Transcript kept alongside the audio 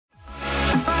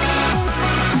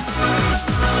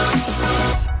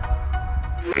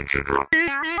Okay,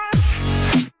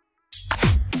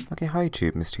 hi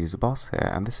YouTube, Mr. User Boss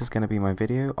here, and this is going to be my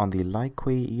video on the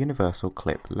Lieqi Universal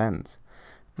Clip Lens.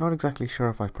 Not exactly sure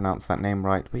if I pronounced that name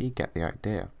right, but you get the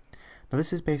idea. Now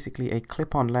this is basically a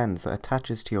clip-on lens that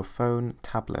attaches to your phone,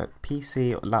 tablet,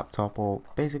 PC, laptop, or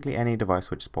basically any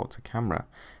device which sports a camera,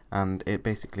 and it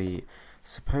basically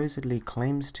supposedly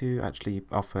claims to actually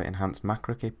offer enhanced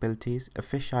macro capabilities, a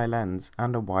fisheye lens,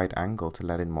 and a wide angle to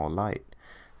let in more light.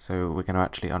 So we're going to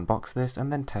actually unbox this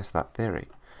and then test that theory.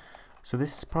 So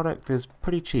this product is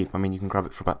pretty cheap. I mean, you can grab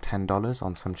it for about $10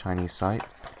 on some Chinese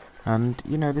sites. And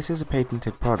you know, this is a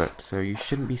patented product, so you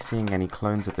shouldn't be seeing any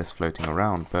clones of this floating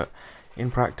around, but in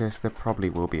practice there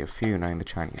probably will be a few knowing the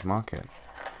Chinese market.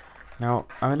 Now,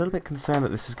 I'm a little bit concerned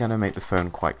that this is going to make the phone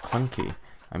quite clunky.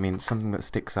 I mean, something that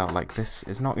sticks out like this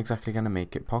is not exactly going to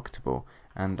make it pocketable,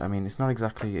 and I mean, it's not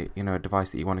exactly, you know, a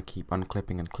device that you want to keep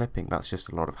unclipping and clipping. That's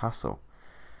just a lot of hassle.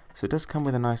 So it does come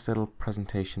with a nice little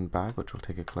presentation bag, which we'll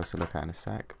take a closer look at in a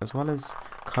sec, as well as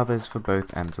covers for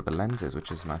both ends of the lenses, which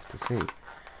is nice to see.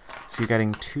 So you're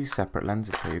getting two separate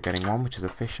lenses here. You're getting one which is a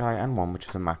fisheye and one which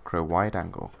is a macro wide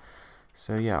angle.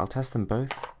 So yeah, I'll test them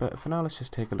both, but for now let's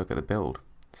just take a look at the build.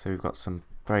 So we've got some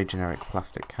very generic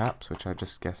plastic caps, which I'm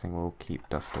just guessing will keep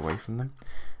dust away from them.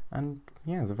 And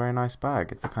yeah, it's a very nice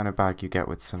bag. It's the kind of bag you get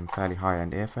with some fairly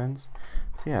high-end earphones.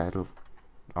 So yeah, it'll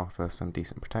offer some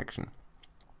decent protection.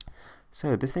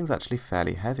 So this thing's actually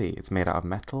fairly heavy. It's made out of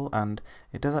metal, and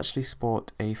it does actually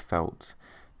sport a felt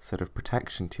sort of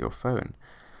protection to your phone.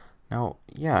 Now,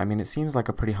 yeah, I mean, it seems like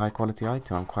a pretty high quality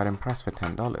item. I'm quite impressed for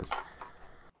 $10.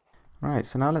 Right,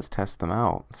 so now let's test them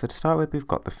out. So to start with, we've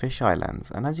got the fisheye lens,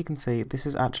 and as you can see, this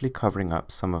is actually covering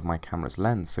up some of my camera's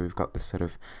lens, so we've got this sort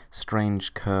of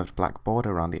strange curved black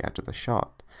border around the edge of the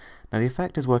shot. Now the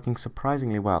effect is working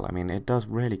surprisingly well. I mean, it does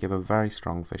really give a very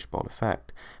strong fishbowl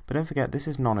effect, but don't forget this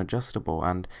is non-adjustable,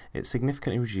 and it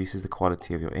significantly reduces the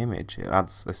quality of your image. It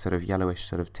adds a sort of yellowish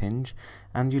sort of tinge,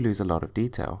 and you lose a lot of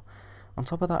detail. On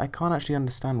top of that, I can't actually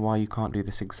understand why you can't do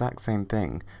this exact same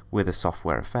thing with a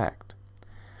software effect.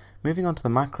 Moving on to the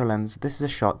macro lens, this is a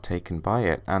shot taken by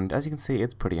it, and as you can see,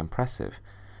 it's pretty impressive.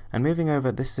 And moving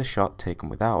over, this is a shot taken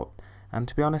without, and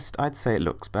to be honest, I'd say it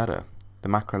looks better. The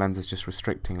macro lens is just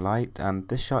restricting light, and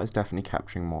this shot is definitely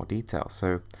capturing more detail.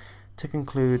 So, to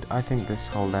conclude, I think this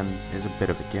whole lens is a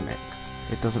bit of a gimmick.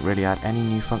 It doesn't really add any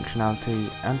new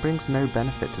functionality, and brings no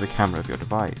benefit to the camera of your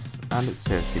device, and it's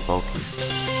seriously bulky.